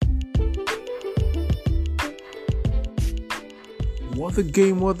What the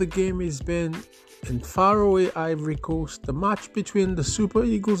game has been in faraway Ivory Coast. The match between the Super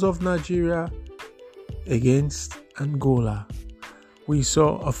Eagles of Nigeria against Angola. We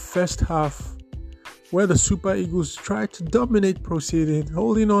saw a first half where the Super Eagles tried to dominate proceeding,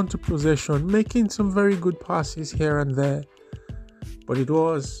 holding on to possession, making some very good passes here and there. But it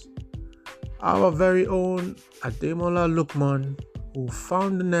was our very own Ademola Lookman who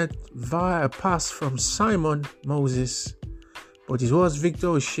found the net via a pass from Simon Moses. But it was Victor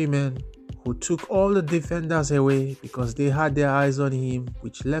Osimhen who took all the defenders away because they had their eyes on him,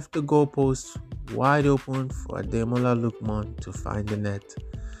 which left the goalpost wide open for Ademola Lookman to find the net.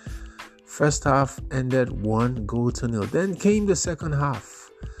 First half ended 1-0. Then came the second half.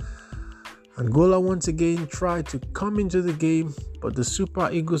 Angola once again tried to come into the game, but the Super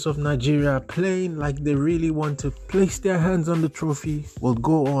Eagles of Nigeria, playing like they really want to place their hands on the trophy, will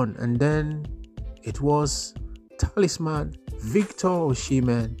go on. And then it was talisman Victor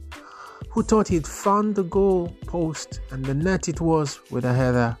Osimhen who thought he'd found the goal post, and the net it was with a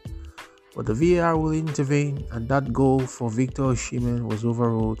header. But the VAR will intervene, and that goal for Victor Osimhen was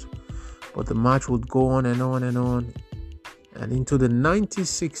overruled. But the match would go on and on and on, and into the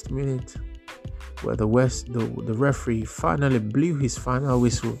 96th minute, where the referee finally blew his final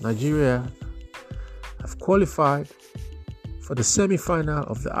whistle. Nigeria have qualified for the semi-final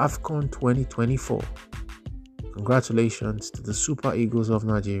of the AFCON 2024. Congratulations to the Super Eagles of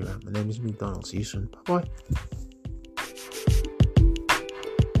Nigeria. My name is McDonald. See you soon. Bye-bye.